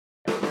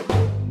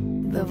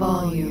the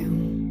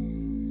volume.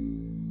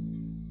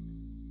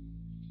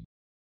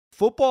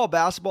 Football,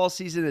 basketball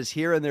season is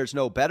here, and there's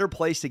no better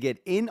place to get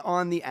in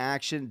on the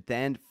action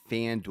than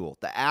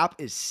FanDuel. The app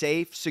is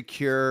safe,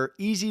 secure,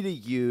 easy to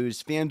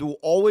use. FanDuel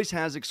always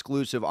has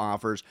exclusive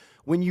offers.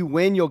 When you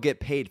win, you'll get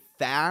paid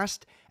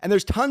fast, and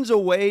there's tons of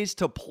ways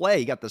to play.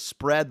 You got the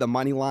spread, the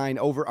money line,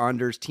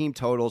 over-unders, team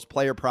totals,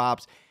 player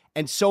props,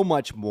 and so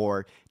much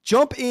more.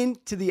 Jump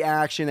into the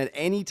action at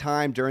any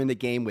time during the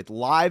game with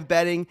live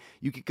betting.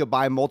 You can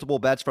combine multiple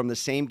bets from the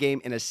same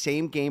game in a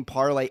same-game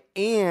parlay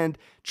and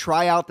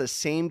try out the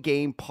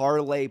same-game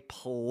parlay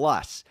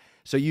plus.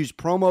 So use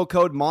promo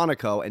code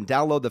Monaco and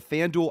download the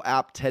FanDuel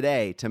app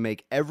today to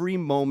make every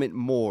moment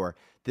more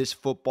this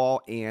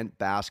football and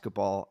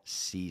basketball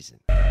season.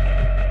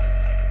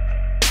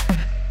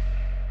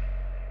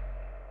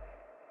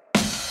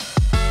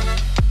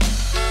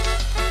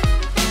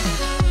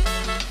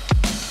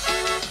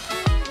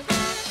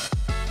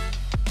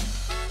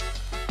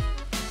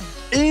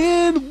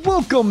 And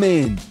welcome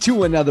in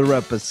to another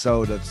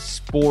episode of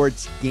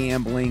Sports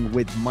Gambling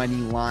with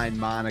Moneyline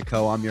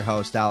Monaco. I'm your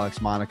host, Alex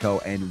Monaco,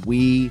 and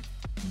we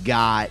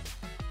got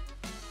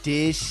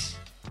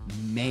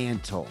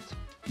dismantled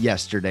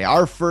yesterday.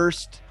 Our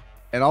first,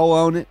 and I'll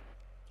own it,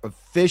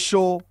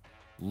 official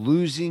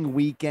losing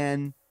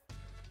weekend.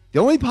 The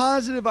only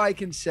positive I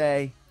can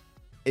say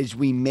is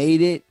we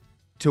made it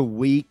to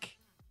week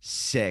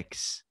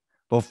 6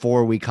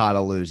 before we caught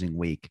a losing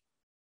week.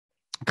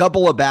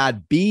 Couple of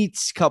bad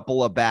beats,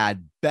 couple of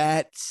bad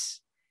bets.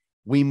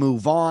 We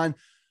move on.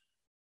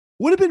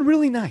 Would have been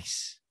really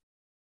nice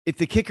if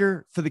the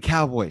kicker for the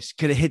Cowboys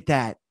could have hit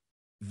that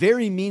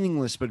very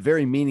meaningless but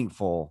very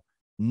meaningful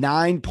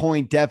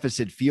 9-point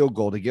deficit field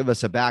goal to give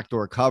us a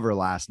backdoor cover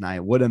last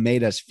night. Would have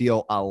made us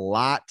feel a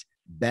lot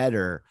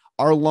better.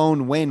 Our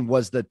lone win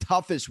was the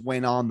toughest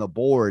win on the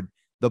board,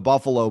 the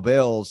Buffalo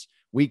Bills.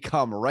 We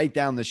come right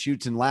down the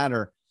chutes and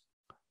ladder.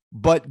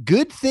 But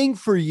good thing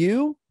for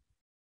you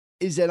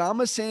is that I'm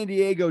a San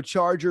Diego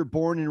Charger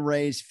born and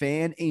raised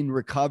fan in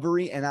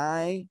recovery, and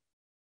I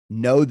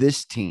know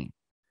this team.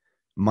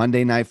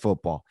 Monday Night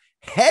Football.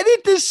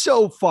 Headed to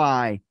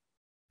SoFi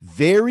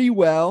very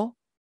well.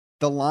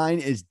 The line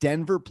is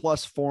Denver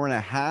plus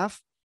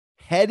 4.5.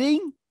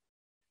 Heading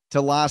to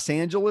Los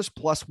Angeles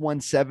plus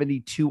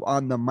 172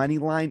 on the money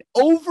line.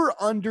 Over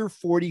under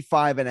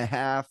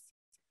 45.5.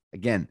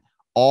 Again,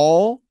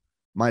 all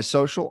my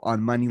social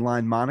on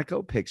Moneyline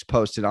Monaco picks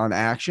posted on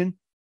Action.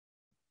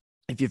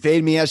 If you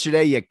faded me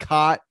yesterday, you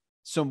caught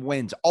some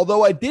wins.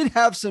 Although I did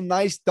have some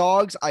nice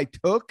dogs I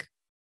took,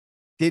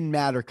 didn't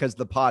matter because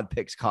the pod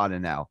picks caught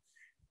an L.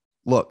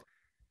 Look,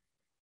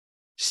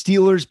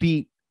 Steelers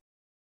beat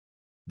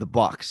the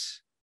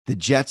Bucks. The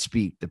Jets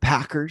beat the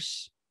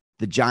Packers.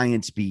 The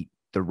Giants beat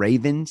the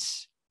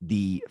Ravens.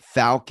 The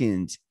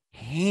Falcons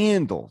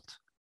handled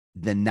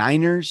the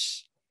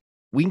Niners.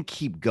 We can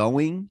keep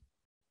going,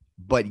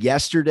 but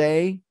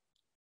yesterday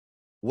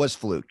was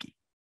fluky.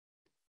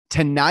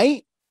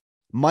 Tonight,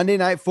 Monday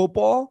Night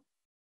Football,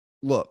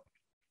 look,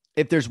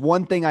 if there's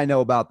one thing I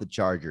know about the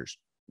Chargers,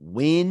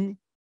 when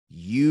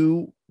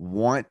you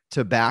want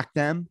to back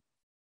them,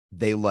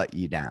 they let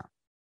you down.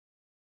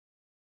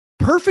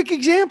 Perfect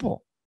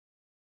example.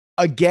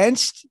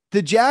 Against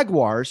the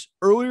Jaguars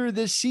earlier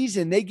this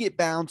season, they get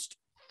bounced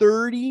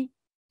 38-10.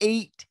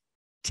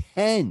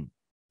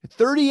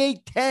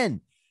 38-10.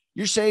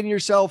 You're saying to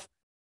yourself,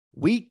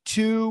 week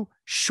 2,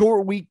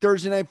 short week,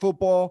 Thursday Night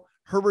Football,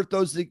 Herbert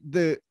throws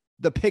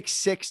the pick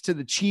 6 to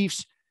the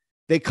Chiefs.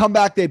 They come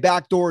back, they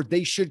backdoor.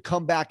 They should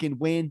come back and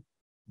win.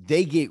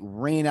 They get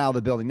ran out of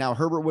the building. Now,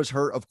 Herbert was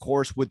hurt, of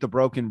course, with the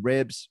broken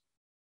ribs,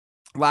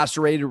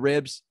 lacerated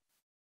ribs.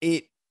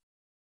 It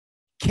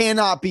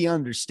cannot be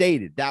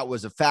understated. That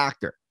was a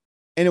factor,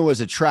 and it was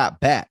a trap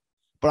bet.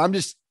 But I'm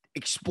just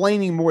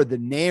explaining more the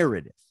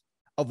narrative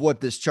of what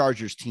this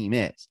Chargers team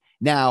is.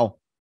 Now,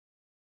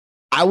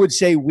 I would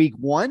say week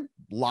 1,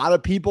 a lot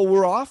of people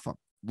were off them.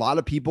 A lot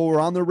of people were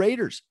on the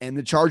Raiders, and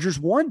the Chargers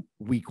won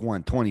week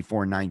 1,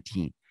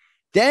 24-19.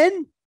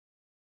 Then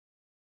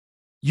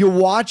you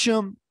watch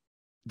them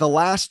the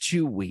last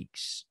 2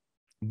 weeks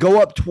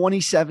go up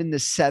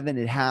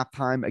 27-7 at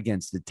halftime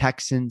against the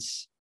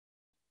Texans,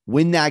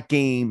 win that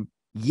game.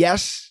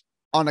 Yes,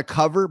 on a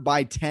cover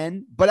by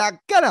 10, but I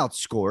got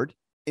outscored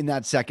in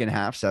that second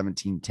half,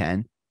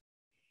 17-10.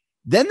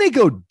 Then they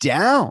go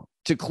down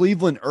to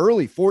Cleveland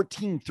early,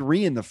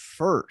 14-3 in the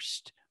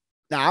first.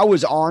 Now, I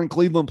was on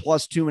Cleveland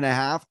plus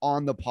 2.5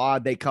 on the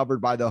pod. They covered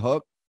by the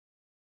hook.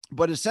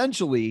 But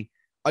essentially,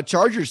 a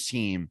Chargers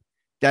team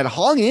that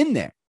hung in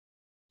there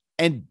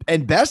and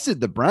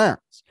bested the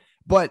Browns.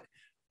 But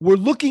we're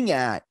looking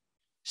at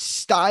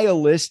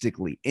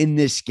stylistically in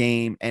this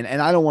game, and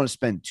I don't want to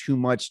spend too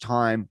much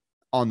time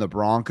on the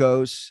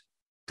Broncos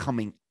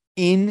coming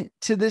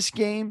into this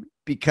game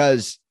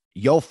because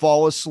you'll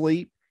fall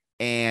asleep,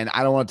 and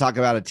I don't want to talk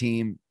about a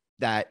team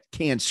that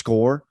can't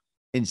score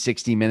in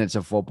 60 minutes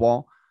of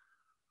football.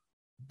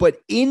 But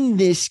in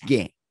this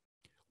game,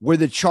 where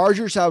the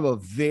Chargers have a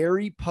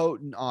very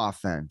potent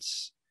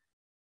offense,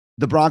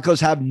 the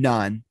Broncos have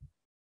none.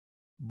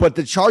 But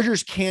the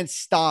Chargers can't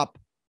stop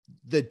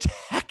the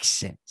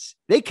Texans.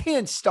 They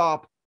can't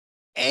stop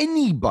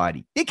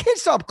anybody. They can't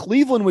stop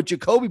Cleveland with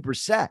Jacoby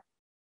Brissett,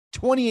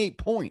 28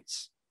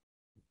 points.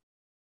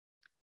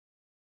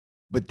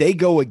 But they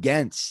go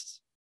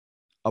against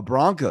a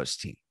Broncos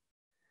team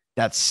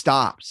that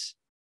stops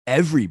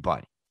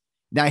everybody.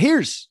 Now,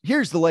 here's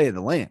the lay of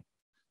the land.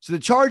 So the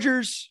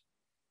Chargers,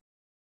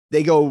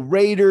 they go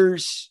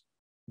Raiders,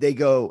 they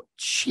go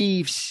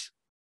Chiefs,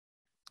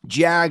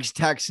 Jags,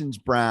 Texans,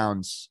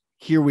 Browns.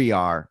 Here we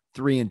are,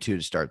 3-2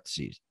 to start the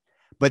season.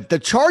 But the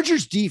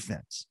Chargers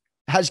defense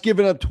has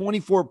given up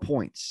 24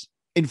 points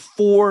in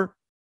 4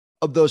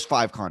 of those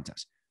 5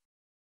 contests.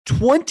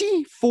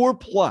 24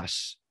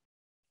 plus.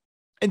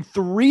 And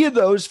 3 of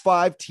those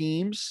 5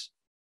 teams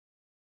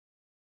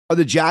are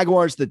the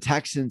Jaguars, the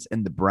Texans,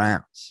 and the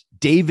Browns.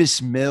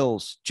 Davis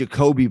Mills,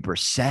 Jacoby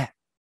Brissett.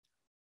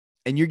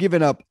 And you're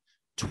giving up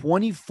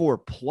 24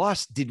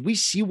 plus. Did we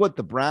see what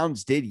the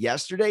Browns did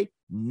yesterday?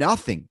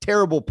 Nothing.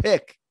 Terrible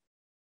pick.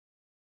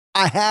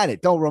 I had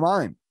it. Don't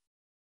remind.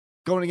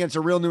 Going against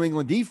a real New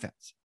England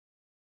defense.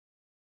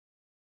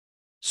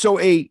 So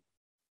a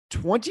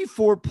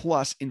 24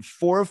 plus in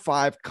 4 of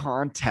 5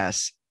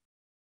 contests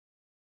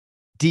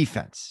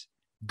defense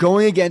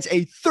going against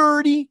a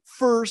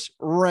 31st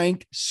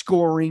ranked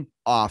scoring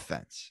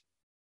offense.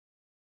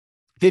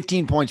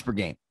 15 points per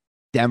game.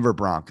 Denver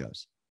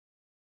Broncos.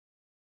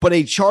 But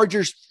a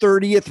Chargers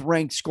 30th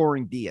ranked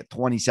scoring D at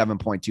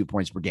 27.2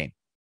 points per game.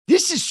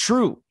 This is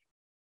true.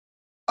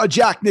 A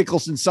Jack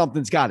Nicholson,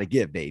 something's got to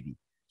give, baby.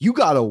 You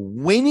got a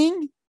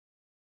winning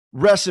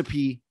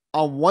recipe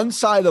on one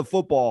side of the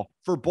football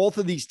for both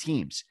of these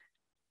teams.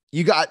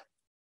 You got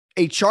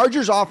a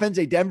Chargers offense,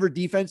 a Denver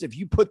defense. If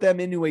you put them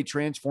into a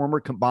transformer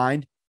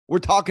combined, we're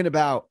talking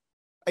about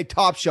a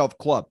top shelf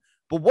club.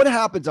 But what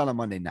happens on a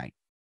Monday night?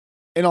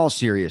 In all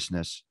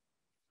seriousness,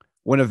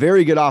 when a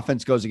very good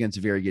offense goes against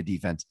a very good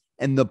defense,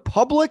 and the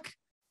public,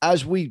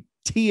 as we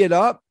tee it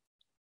up,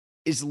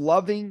 is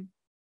loving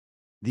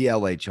the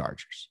LA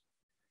Chargers.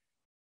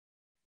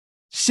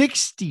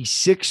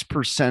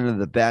 66% of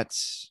the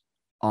bets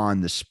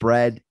on the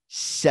spread,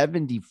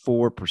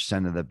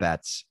 74% of the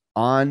bets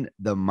on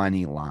the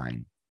money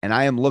line. And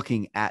I am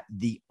looking at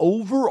the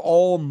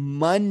overall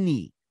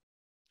money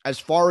as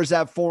far as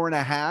that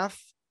 4.5,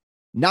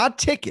 not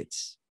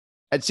tickets,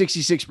 at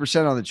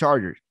 66% on the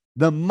Chargers.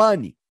 The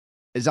money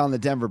is on the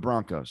Denver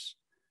Broncos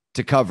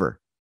to cover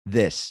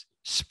this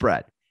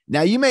spread.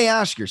 Now, you may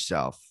ask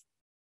yourself,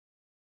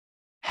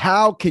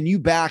 how can you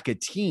back a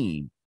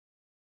team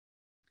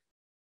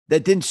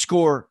that didn't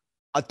score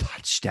a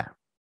touchdown?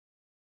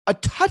 A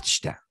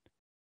touchdown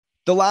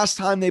the last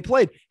time they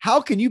played.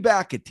 How can you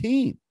back a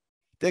team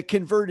that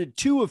converted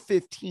 2 of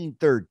 15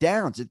 third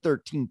downs at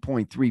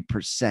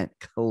 13.3%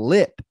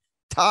 clip,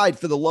 tied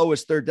for the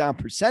lowest third down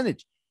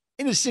percentage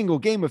in a single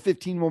game of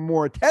 15 or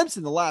more attempts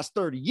in the last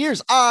 30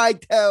 years? I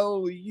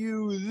tell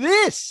you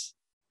this,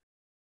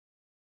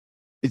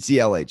 it's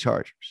the LA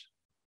Chargers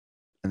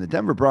and the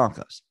Denver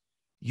Broncos.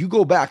 You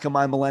go back in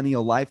my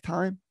millennial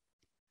lifetime,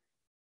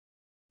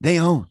 they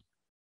own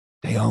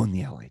the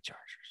LA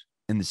Chargers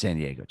and the San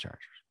Diego Chargers.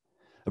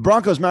 The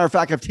Broncos, matter of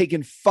fact, have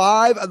taken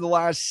 5 of the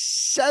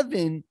last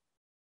 7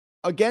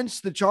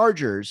 against the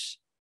Chargers.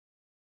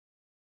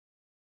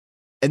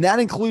 And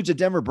that includes a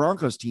Denver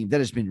Broncos team that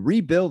has been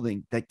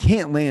rebuilding, that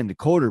can't land a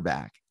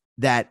quarterback,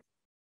 that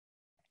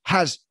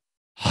has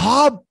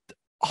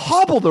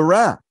hobbled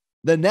around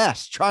the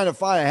nest trying to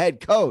find a head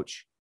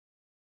coach.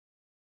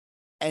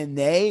 And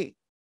they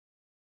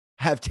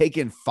have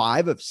taken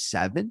 5 of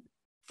 7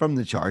 from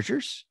the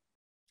Chargers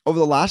over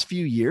the last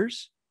few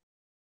years.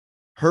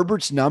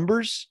 Herbert's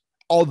numbers,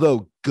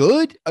 although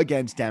good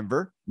against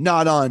Denver,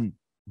 not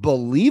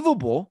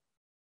unbelievable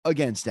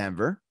against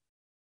Denver.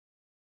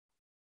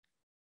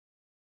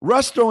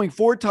 Russ throwing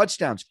 4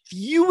 touchdowns,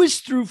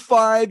 fewest through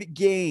 5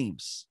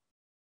 games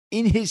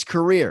in his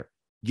career.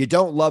 You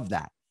don't love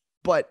that.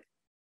 But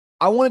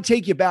I want to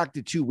take you back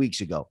to 2 weeks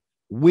ago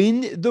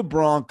when the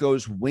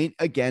Broncos went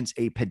against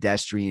a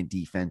pedestrian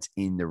defense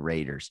in the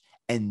Raiders.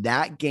 And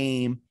that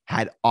game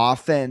had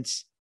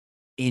offense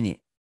in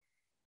it.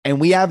 And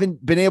we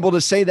haven't been able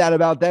to say that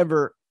about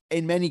Denver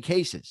in many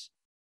cases.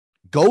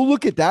 Go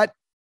look at that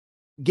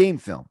game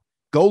film.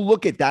 Go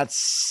look at that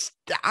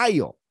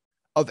style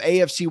of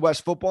AFC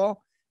West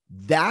football.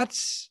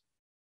 That's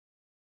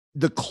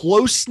the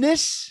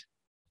closeness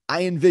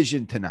I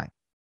envision tonight.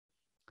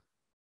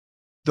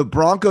 The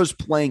Broncos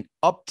playing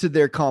up to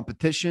their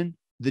competition,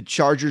 the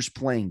Chargers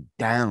playing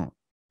down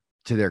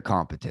to their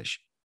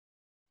competition.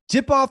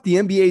 Tip off the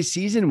NBA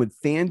season with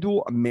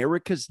FanDuel,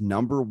 America's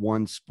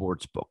 #1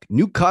 sportsbook.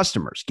 New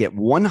customers get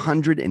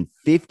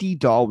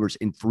 $150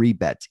 in free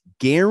bets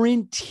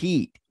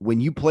guaranteed when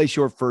you place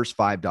your first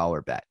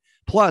 $5 bet.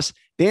 Plus,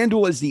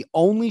 FanDuel is the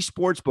only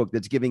sportsbook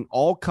that's giving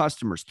all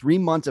customers 3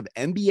 months of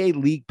NBA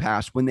League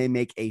Pass when they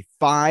make a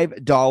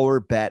 $5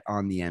 bet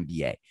on the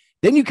NBA.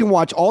 Then you can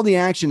watch all the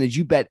action as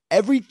you bet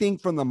everything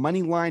from the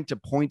money line to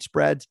point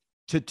spreads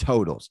to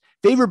totals.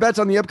 Favorite bets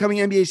on the upcoming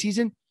NBA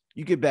season?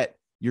 You could bet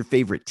your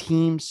favorite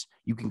teams,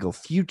 You can go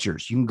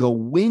futures. You can go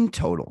win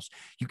totals.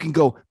 You can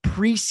go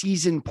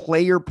preseason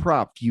player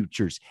prop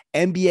futures,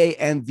 NBA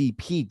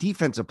MVP,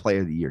 defensive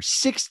player of the year,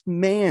 sixth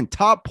man,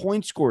 top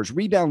point scorers,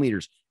 rebound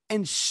leaders,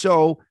 and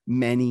so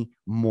many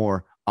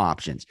more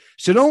options.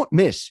 So don't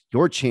miss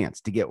your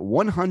chance to get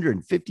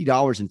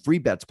 $150 in free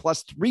bets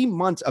plus 3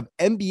 months of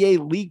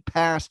NBA League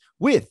Pass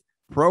with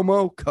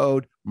promo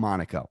code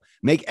Monaco.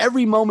 Make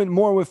every moment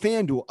more with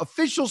FanDuel,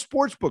 official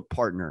sportsbook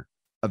partner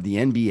of the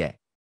NBA.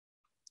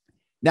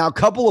 Now, a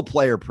couple of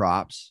player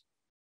props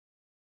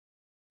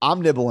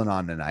I'm nibbling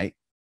on tonight.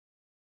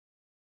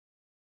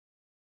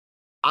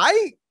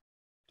 I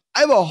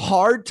have a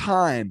hard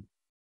time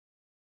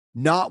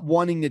not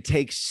wanting to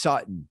take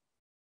Sutton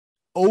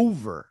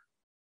over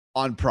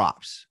on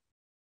props.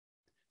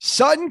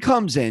 Sutton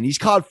comes in. He's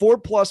caught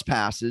 4+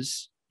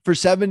 passes for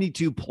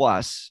 72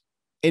 plus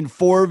in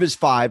 4 of his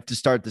 5 to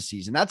start the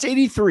season. That's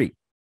 83.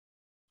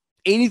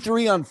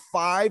 83 on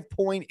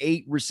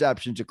 5.8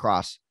 receptions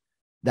across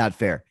that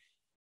fair.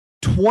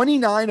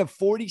 29 of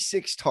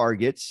 46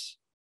 targets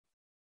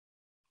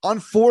on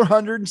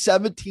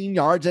 417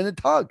 yards and a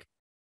tug.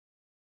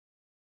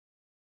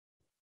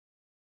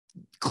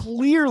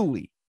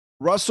 Clearly,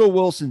 Russell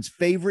Wilson's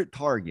favorite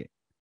target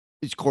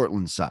is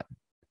Courtland Sutton.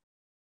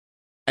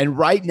 And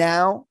right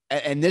now,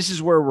 and this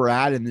is where we're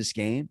at in this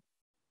game,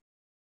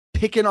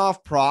 picking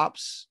off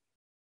props,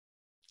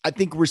 I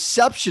think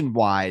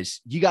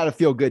reception-wise, you got to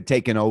feel good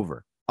taking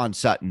over on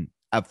Sutton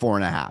at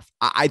 4.5.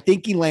 I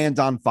think he lands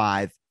on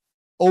 5.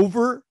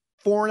 Over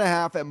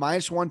 4.5 at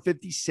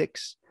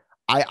 -156.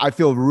 I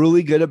feel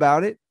really good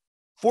about it.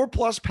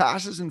 4+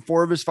 passes in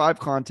 4 of his 5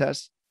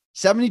 contests,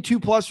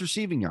 72+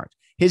 receiving yards.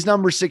 His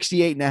number is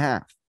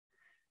 68.5.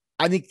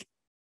 I think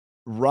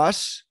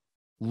Russ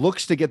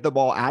looks to get the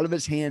ball out of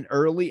his hand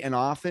early and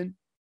often.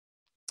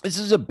 This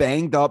is a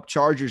banged up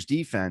Chargers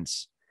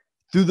defense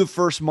through the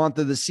first month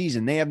of the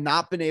season. They have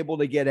not been able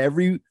to get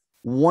every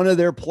one of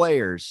their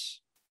players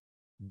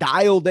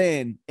dialed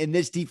in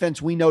this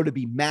defense we know to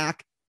be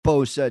Mac,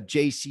 Bosa,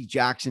 J.C.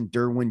 Jackson,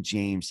 Derwin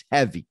James,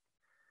 heavy.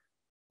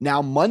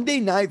 Now,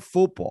 Monday Night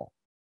Football,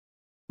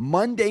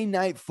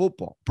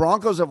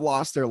 Broncos have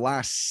lost their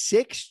last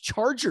 6.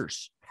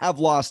 Chargers have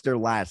lost their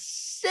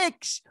last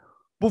 6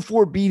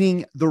 before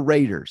beating the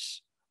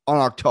Raiders on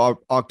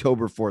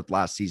October 4th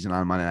last season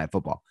on Monday Night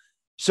Football.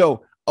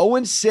 So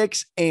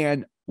 0-6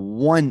 and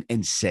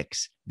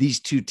 1-6,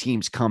 these two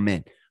teams come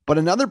in. But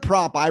another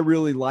prop I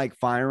really like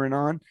firing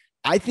on,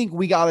 I think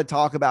we got to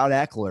talk about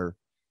Ekeler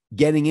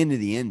getting into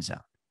the end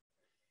zone.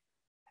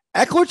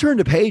 Ekeler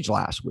turned a page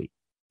last week.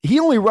 He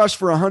only rushed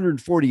for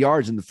 140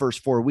 yards in the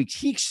first 4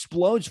 weeks. He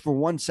explodes for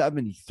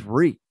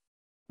 173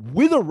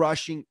 with a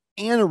rushing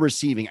and a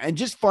receiving. And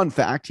just fun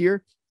fact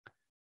here,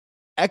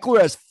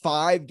 Ekeler has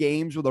 5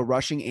 games with a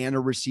rushing and a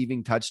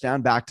receiving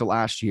touchdown back to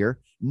last year.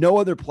 No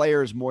other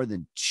player is more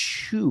than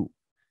 2.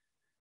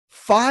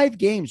 5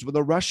 games with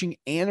a rushing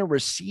and a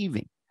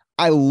receiving.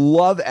 I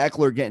love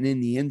Ekeler getting in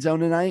the end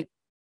zone tonight.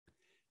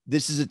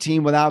 This is a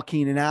team without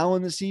Keenan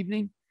Allen this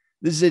evening.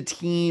 This is a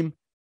team,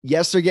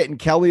 yes, they're getting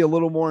Kelly a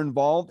little more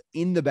involved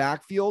in the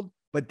backfield,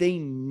 but they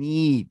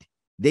need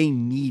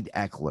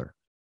Ekeler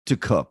to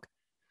cook.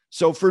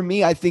 So for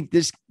me, I think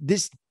this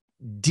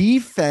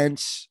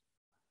defense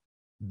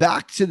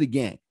back to the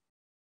game,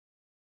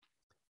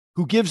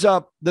 who gives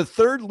up the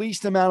 3rd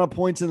least amount of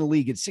points in the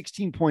league at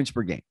 16 points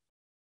per game,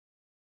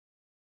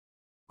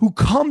 who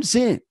comes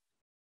in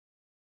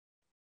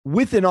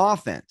with an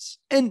offense.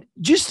 And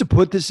just to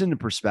put this into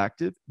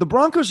perspective, the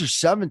Broncos are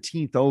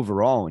 17th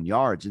overall in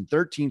yards and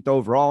 13th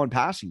overall in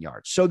passing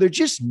yards. So they're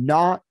just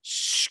not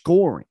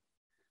scoring,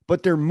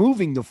 but they're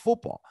moving the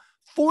football.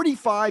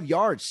 45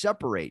 yards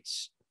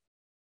separates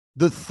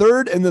the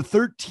 3rd and the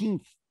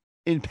 13th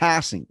in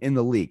passing in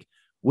the league,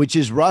 which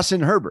is Russ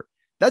and Herbert.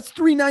 That's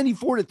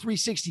 394 to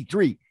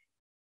 363.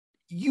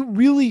 You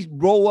really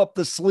roll up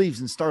the sleeves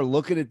and start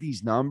looking at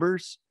these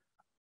numbers.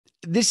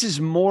 This is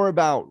more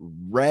about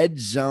red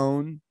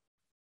zone,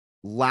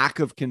 lack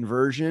of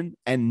conversion,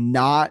 and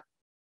not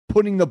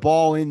putting the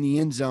ball in the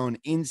end zone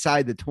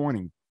inside the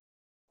 20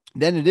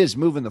 than it is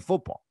moving the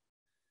football.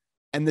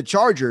 And the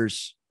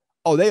Chargers,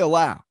 they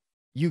allow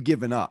you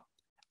giving up.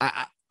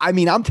 I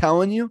mean, I'm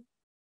telling you,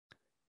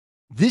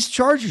 this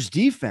Chargers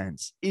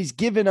defense is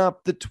giving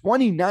up the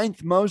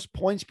 29th most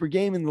points per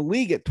game in the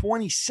league at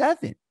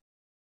 27.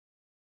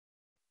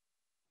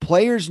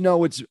 Players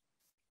know it's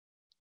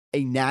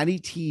a Natty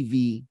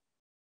TV,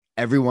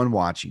 everyone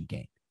watching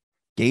game.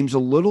 Game's a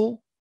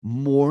little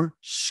more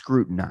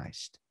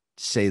scrutinized,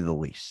 to say the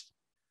least.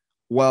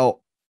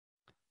 Well,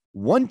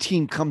 one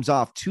team comes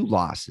off 2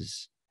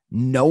 losses.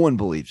 No one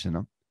believes in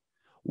them.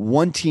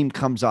 One team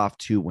comes off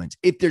 2 wins.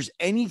 If there's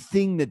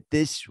anything that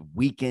this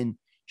weekend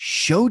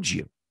showed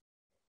you,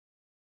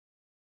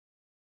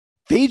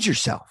 fade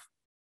yourself.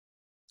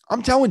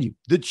 I'm telling you,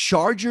 the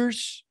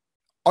Chargers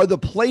are the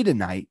play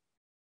tonight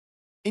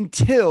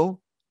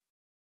until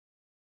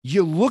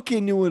you look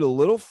into it a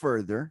little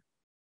further.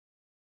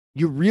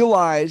 You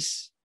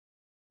realize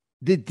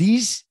that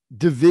these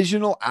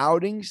divisional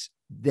outings,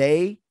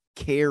 they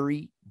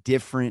carry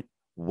different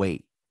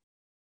weight.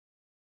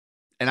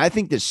 And I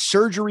think the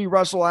surgery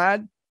Russell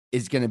had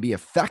is going to be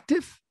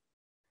effective.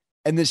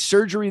 And the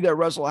surgery that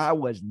Russell had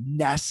was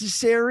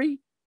necessary.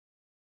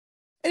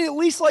 And at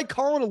least, like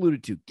Colin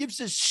alluded to,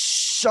 gives us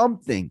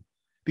something,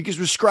 because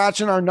we're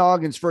scratching our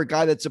noggins for a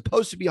guy that's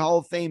supposed to be Hall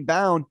of Fame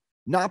bound,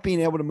 not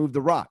being able to move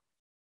the rock.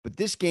 But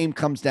this game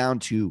comes down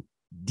to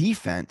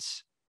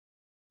defense.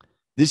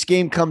 This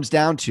game comes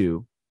down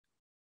to,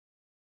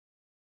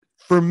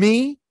 for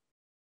me,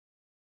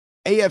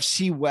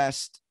 AFC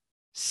West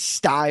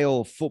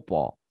style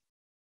football,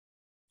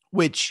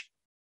 which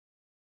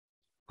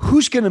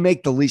who's going to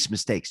make the least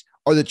mistakes?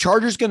 Are the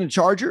Chargers going to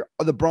Charger?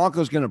 Or the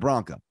Broncos going to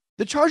Bronco?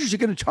 The Chargers are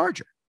going to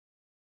Charger.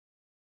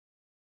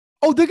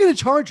 Oh, they're going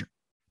to Charger.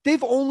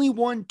 They've only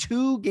won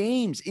 2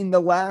 games in the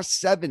last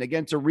 7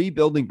 against a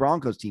rebuilding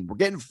Broncos team. We're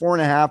getting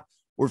 4.5.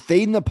 We're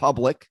fading the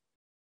public.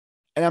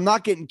 And I'm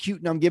not getting cute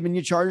and I'm giving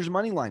you Chargers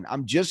money line.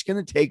 I'm just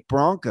going to take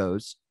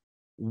Broncos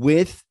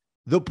with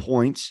the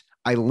points.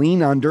 I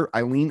lean under.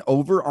 I lean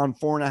over on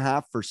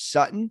 4.5 for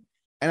Sutton.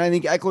 And I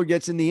think Eckler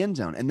gets in the end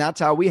zone. And that's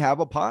how we have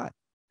a pot.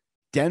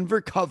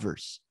 Denver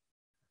covers.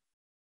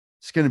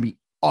 It's going to be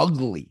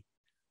ugly.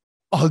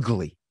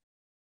 Ugly.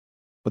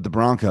 But the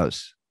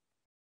Broncos,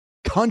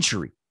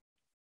 country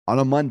on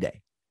a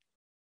Monday,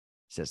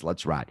 says,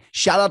 let's ride.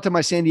 Shout out to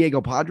my San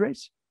Diego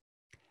Padres,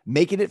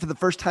 making it for the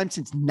first time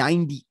since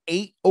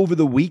 98 over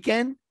the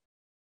weekend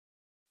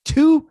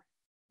to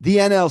the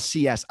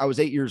NLCS. I was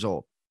 8 years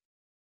old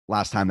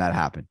last time that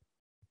happened.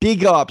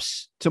 Big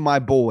ups to my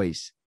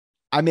boys.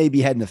 I may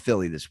be heading to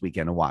Philly this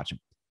weekend to watch them.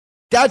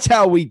 That's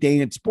how we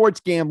dance.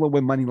 Sports gambling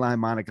with Moneyline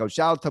Monaco.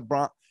 Shout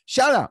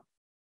out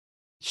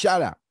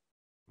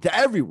to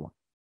everyone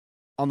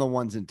on the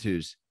ones and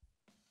twos.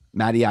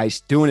 Matty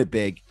Ice doing it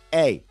big.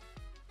 Hey,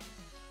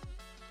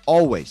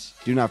 always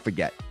do not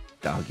forget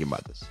the Huggy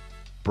Mothers.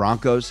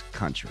 Broncos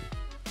country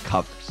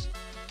covers.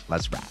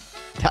 Let's rap.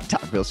 Tap,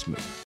 tap, real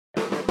smooth.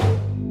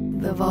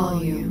 The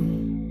volume.